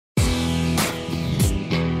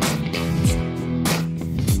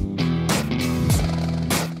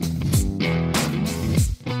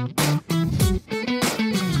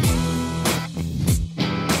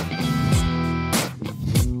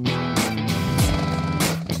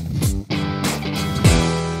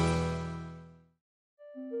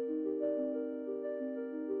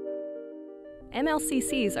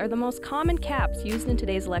MLCCs are the most common caps used in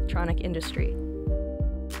today's electronic industry.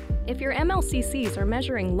 If your MLCCs are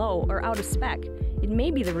measuring low or out of spec, it may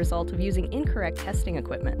be the result of using incorrect testing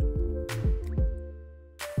equipment.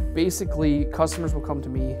 Basically, customers will come to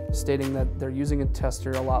me stating that they're using a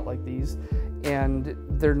tester a lot like these, and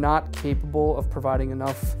they're not capable of providing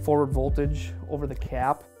enough forward voltage over the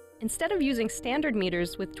cap. Instead of using standard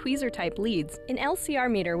meters with tweezer-type leads, an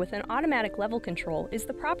LCR meter with an automatic level control is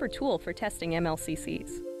the proper tool for testing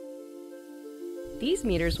MLCCs. These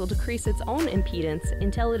meters will decrease its own impedance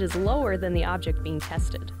until it is lower than the object being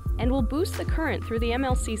tested, and will boost the current through the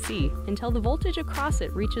MLCC until the voltage across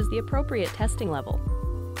it reaches the appropriate testing level.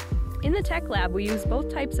 In the tech lab, we use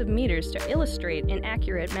both types of meters to illustrate an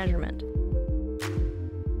accurate measurement.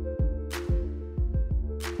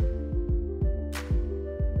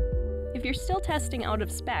 If you're still testing out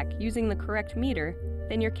of spec using the correct meter,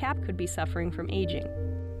 then your cap could be suffering from aging.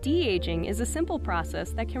 De-aging is a simple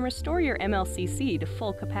process that can restore your MLCC to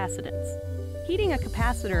full capacitance. Heating a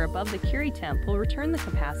capacitor above the Curie temp will return the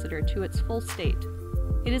capacitor to its full state.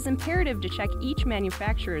 It is imperative to check each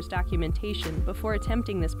manufacturer's documentation before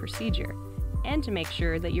attempting this procedure, and to make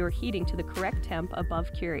sure that you are heating to the correct temp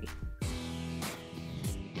above Curie.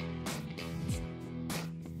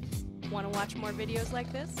 Want to watch more videos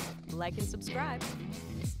like this? Like and subscribe.